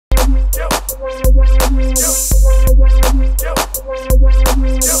Hey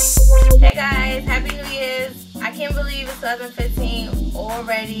guys, Happy New Year's. I can't believe it's 2015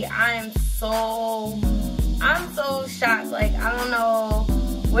 already. I'm so shocked. Like, I don't know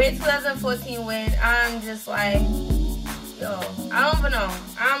where 2014 went. I'm just like, yo, I don't even know.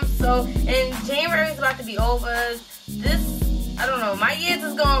 And January's about to be over. I don't know, my years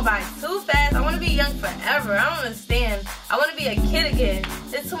is going by too fast. I want to be young forever. I don't understand. I want to be a kid again.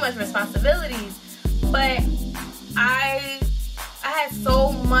 There's too much responsibilities. But I had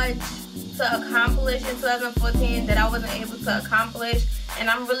so much to accomplish in 2014 that I wasn't able to accomplish, and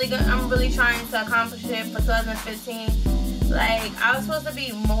I'm really trying to accomplish it for 2015. Like, I was supposed to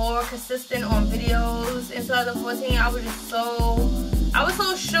be more consistent on videos in 2014. I was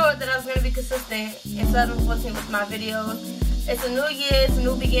so sure that I was going to be consistent in 2014 with my videos. It's a new year, it's a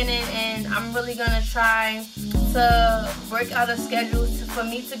new beginning, and I'm really going to try to work out a schedule for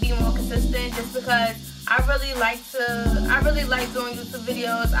me to be more consistent, just because I really like doing YouTube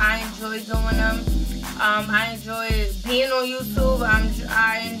videos. I enjoy doing them. I enjoy being on YouTube.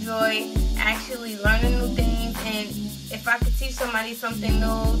 I enjoy actually learning new things, and if I could teach somebody something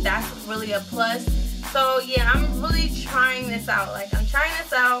new, that's really a plus. So yeah, I'm really trying this out. Like, I'm trying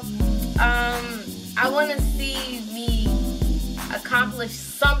this out. I want to see me accomplish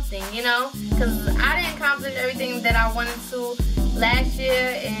something, you know, because I didn't accomplish everything that I wanted to last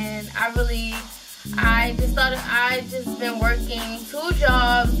year, and I just been working 2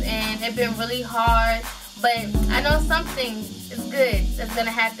 jobs, and it's been really hard, but I know something is good that's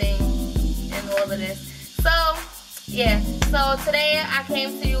gonna happen in all of this. So yeah, so today I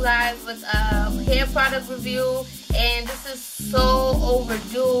came to you guys with a hair product review, and this is so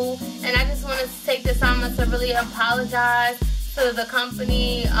overdue, and I just want to take this time to really apologize to the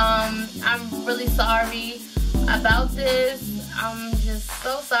company. I'm really sorry about this. I'm just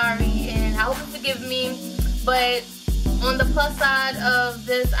so sorry, and I hope you forgive me. But on the plus side of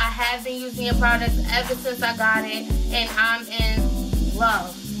this, I have been using your products ever since I got it, and I'm in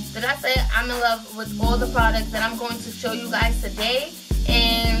love. Did I say I'm in love with all the products that I'm going to show you guys today?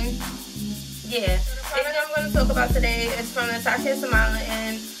 And yeah, the product I'm going to talk about today is from Natasha Somalia,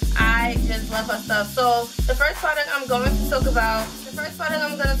 and I just love her stuff. So the first product I'm going to talk about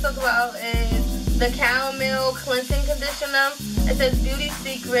is the Caramel Cleansing Conditioner. It says Beauty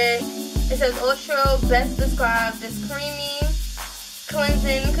Secret. It says Ultra Best described this creamy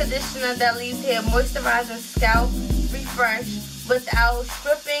cleansing conditioner that leaves hair moisturized and scalp refreshed without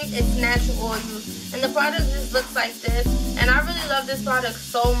stripping its natural oil use. And the product just looks like this, and I really love this product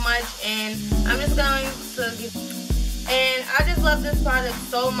so much, and I just love this product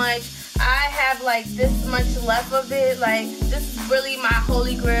so much. I have like this much left of it. Like, this is really my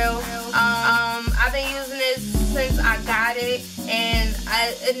holy grail. I've been using it since I got it, and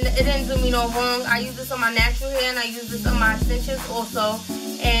it didn't do me no wrong. I use this on my natural hair, and I use this on my extensions also,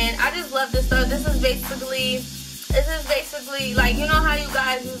 and I just love this stuff. This is basically like, you know how you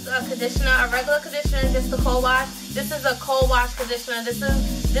guys use a conditioner, a regular conditioner just to cold wash? This is a cold wash conditioner. This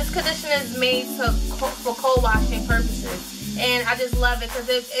conditioner is made for cold washing purposes, and I just love it because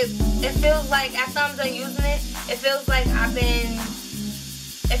it feels like after I'm done using it, it feels like I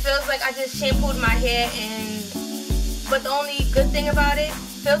just shampooed my hair. But the only good thing about it,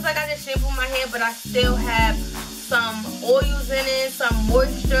 feels like I just shampooed my hair, but I still have some oils in it, some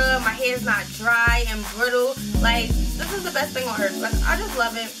moisture. My hair's not dry and brittle. Like, this is the best thing on earth. Like, I just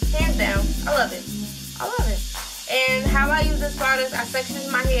love it, hands down. I love it. And how I use this product, I section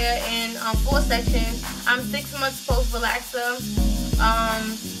my hair in 4 sections. I'm 6 months post relaxer,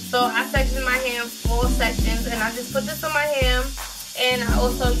 so I section my hair in 4 sections, and I just put this on my hair, and I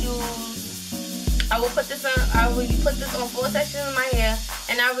also I will put this on 4 sections of my hair,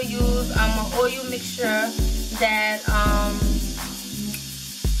 and I will use an oil mixture that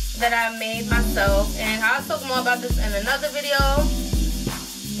I made myself, and I'll talk more about this in another video.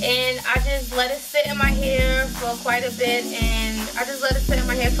 And I just let it sit in my hair for quite a bit, and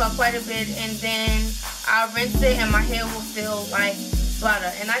then I'll rinse it, and my hair will feel like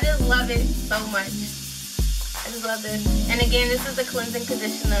butter, and I just love it so much. I just love this. And again, this is the cleansing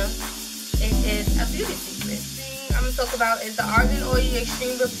conditioner. It is a beauty secret. The thing I'm gonna talk about is the Argan Oil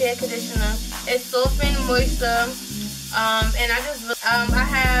Extreme Repair Conditioner. It's soft-and moisture, and I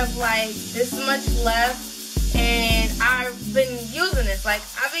have like this much left, and I've been using this. Like,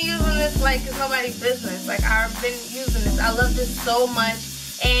 I've been using this like it's nobody's business. Like, I've been using this. I love this so much.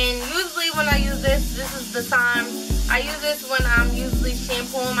 And usually when I use this is the time. I use this when I'm usually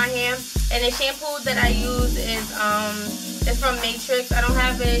shampooing my hair. And the shampoo that I use is it's from Matrix. I don't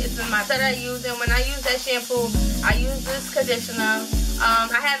have it. It's in my set I use. And when I use that shampoo, I use this conditioner.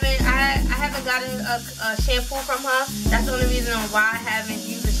 I haven't haven't gotten a shampoo from her. That's the only reason why I haven't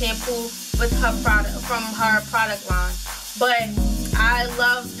used a shampoo with her product, from her product line. But I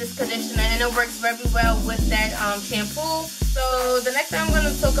love this conditioner and it works very well with that shampoo. So the next thing I'm going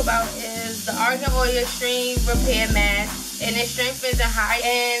to talk about is the Argan Oil Extreme Repair Mask, and it strengthens and hides.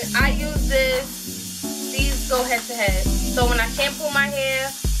 And I use this, these go head to head. So when I shampoo my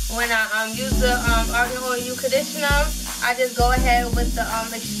hair, when I use the Argan Oil conditioner, I just go ahead with the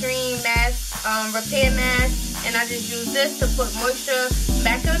Extreme Mask, Repair Mask, and I just use this to put moisture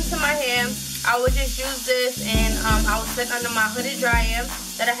back into my hair. I would just use this, and I would sit under my hooded dryer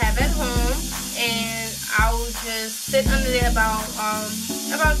that I have at home, and I would just sit under there about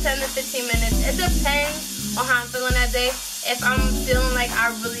 10 to 15 minutes. It depends on how I'm feeling that day. If I'm feeling like I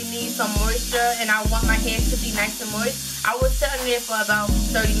really need some moisture and I want my hair to be nice and moist, I would sit under there for about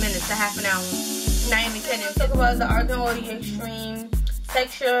 30 minutes to half an hour. Not even kidding. Let's talk about the Argan Oil Extreme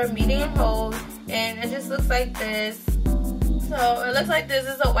Texture Medium Hold, and it just looks like this. So it looks like this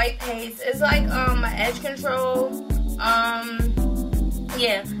is a white paste. It's like my edge control.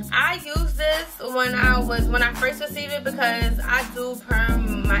 Yeah, I used this when I first received it because I do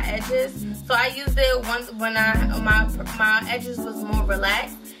perm my edges. So I used it once when my edges was more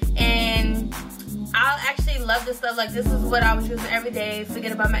relaxed, and I actually love this stuff. Like, this is what I was using every day.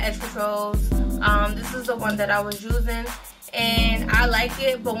 Forget about my edge controls. This is the one that I was using, and I like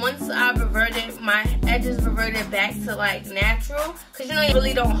it. But once I reverted, my edges reverted back to like natural, because you know you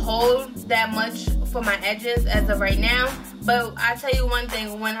really don't hold that much for my edges as of right now. But I tell you one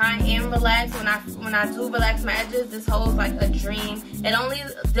thing, when I am relaxed, when I do relax my edges, this holds like a dream.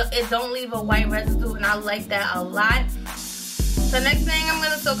 It don't leave a white residue, and I like that a lot. The next thing I'm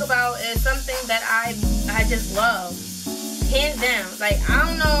gonna talk about is something that I just love, hands down. Like, I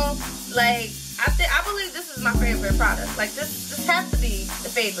don't know, like, I believe this is my favorite product. Like, this has to be the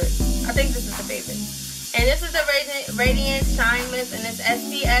favorite. I think this is the favorite. And this is the Radiant Shine Mist, and it's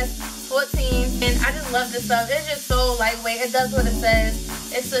SPF 14. And I just love this stuff. It's just so lightweight. It does what it says.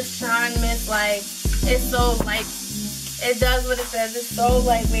 It's a shine mist. Like, it's so light. It does what it says. It's so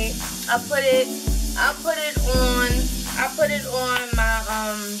lightweight. I put it on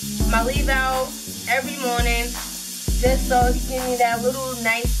my leave out every morning, just so it gives me that little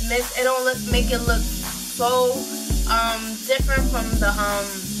nice mist. It don't make it look so different from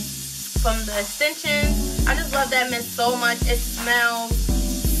the extensions. I just love that mist so much. It smells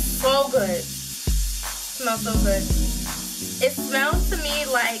so good. It smells so good. It smells to me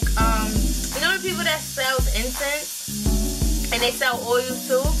like you know the people that sells incense and they sell oils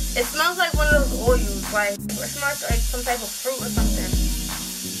too? It smells like one of those oils. Like, it smells like some type of fruit or something.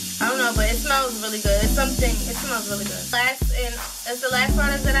 I don't know, but it smells really good. It smells really good. It's the last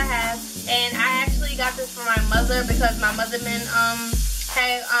product that I have, and I actually got this for my mother because my mother-man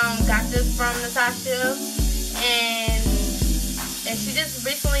had got this from Natasha, and she just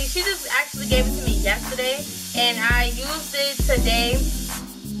actually gave it to me yesterday, and I used it today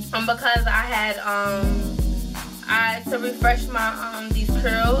because I had to refresh my these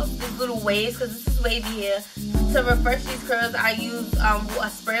curls, these little waves, because this is wavy here. To refresh these curls, I use a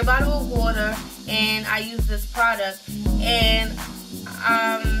spray bottle of water, and I use this product, and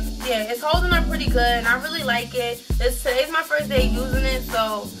yeah, it's holding up pretty good, and I really like it. Today's my first day using it,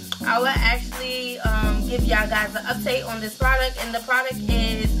 so I will actually give y'all guys an update on this product. And the product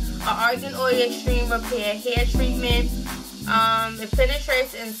is an Argan Oil Extreme Repair Hair Treatment. It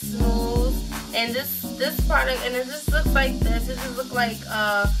penetrates and smooths, and this product, and it just looks like this. It just looks like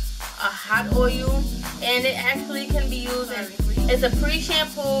a hot oil, and it actually can be used in, it's a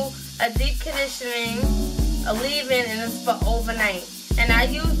pre-shampoo, a deep conditioning, a leave-in, and it's for overnight. And I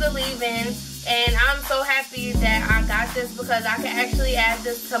use the leave-in, and I'm so happy that I got this because I can actually add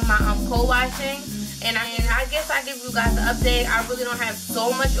this to my co-washing. And I guess I give you guys an update. I really don't have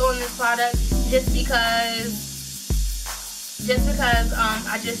so much on this product just because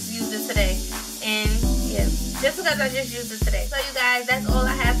I just used it today. And yeah, just because I just used it today. So you guys, that's all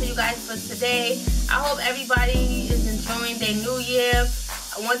I have for you guys for today. I hope everybody is enjoying their new year.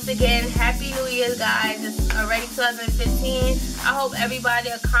 Once again, Happy New Year, guys. It's already 2015. I hope everybody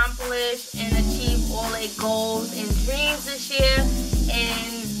accomplished and achieved all their goals and dreams this year.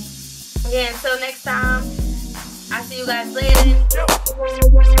 And yeah, until next time, I'll see you guys later.